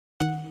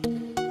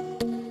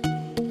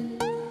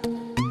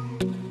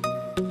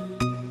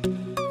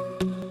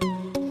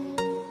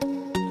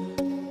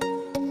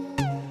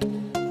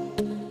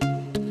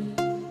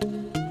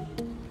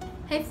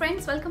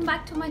friends, welcome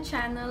back to my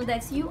channel.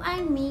 That's you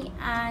and me,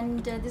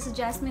 and this is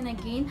Jasmine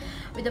again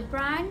with a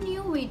brand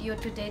new video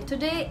today.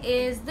 Today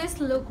is this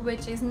look,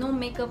 which is no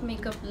makeup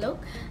look.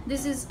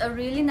 This is a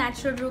really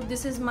natural look.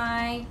 This is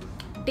my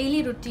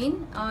daily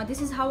routine.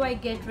 This is how I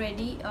get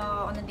ready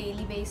on a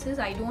daily basis.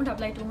 I don't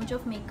apply too much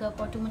of makeup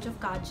or too much of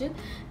kajal.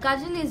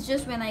 Kajal is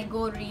just when I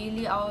go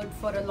really out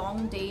for a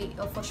long day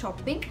for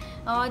shopping.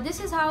 This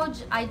is how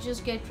I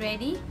just get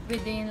ready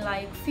within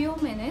like few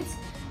minutes,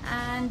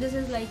 and this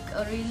is like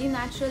a really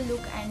natural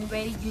look and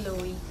very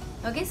glowy.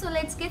 Okay, so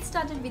let's get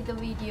started with the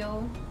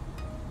video.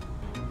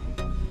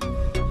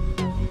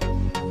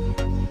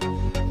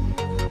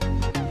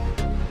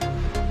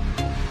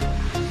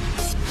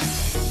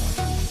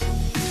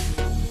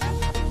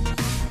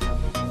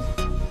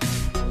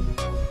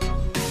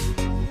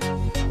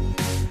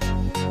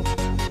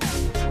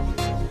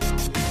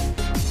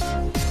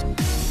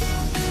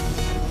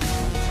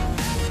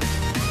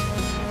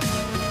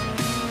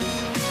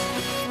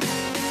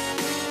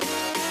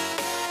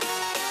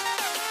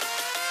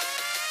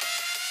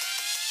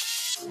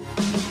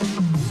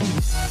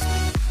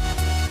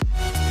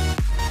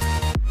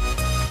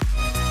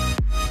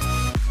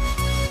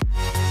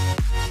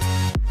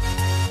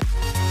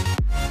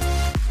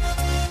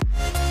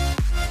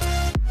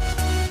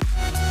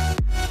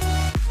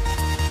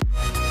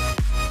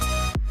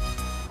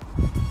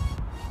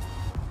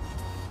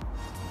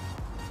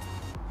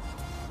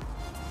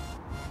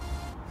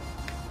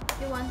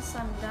 Once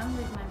I'm done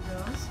with my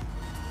brows,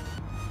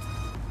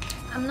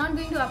 I'm not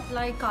going to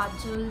apply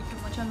kajal too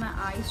much on my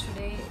eyes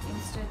today.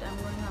 Instead, I'm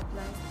going to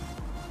apply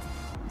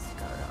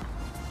mascara.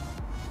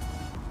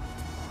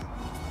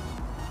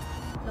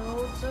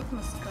 Loads of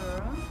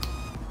mascara.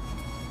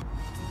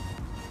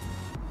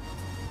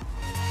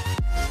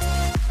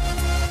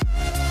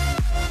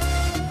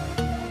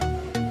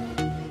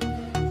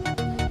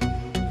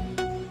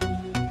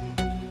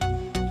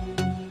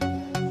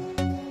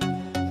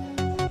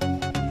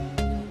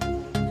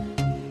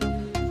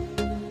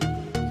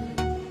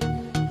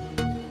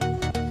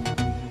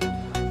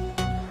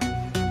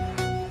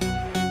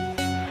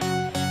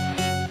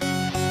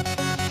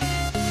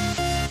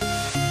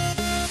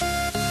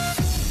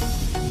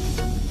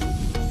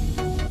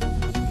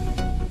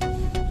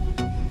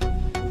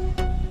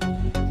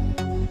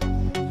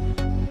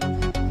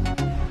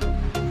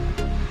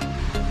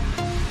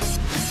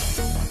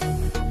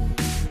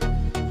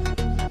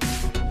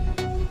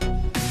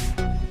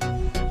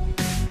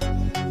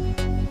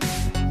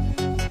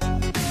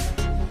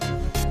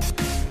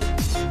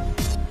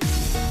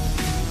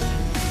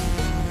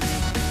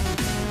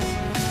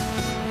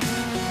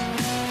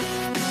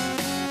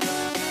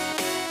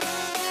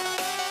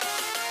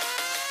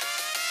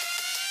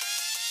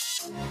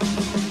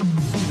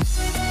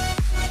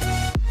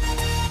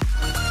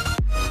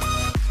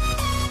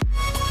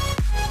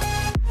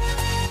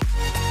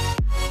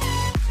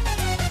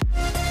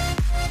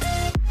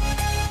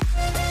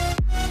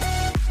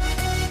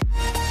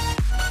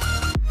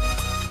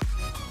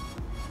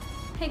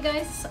 Hey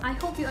guys, I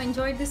hope you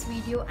enjoyed this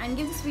video, and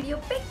give this video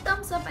a big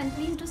thumbs up, and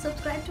please do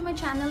subscribe to my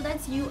channel.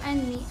 That's you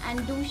and me,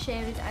 and do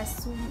share it as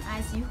soon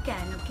as you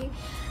can. Okay,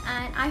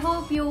 and I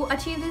hope you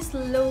achieve this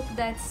look,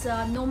 that's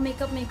no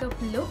makeup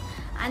look.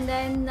 And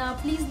then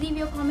please leave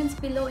your comments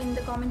below in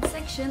the comment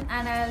section,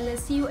 and I'll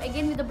see you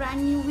again with a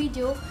brand new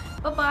video.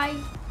 Bye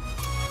bye.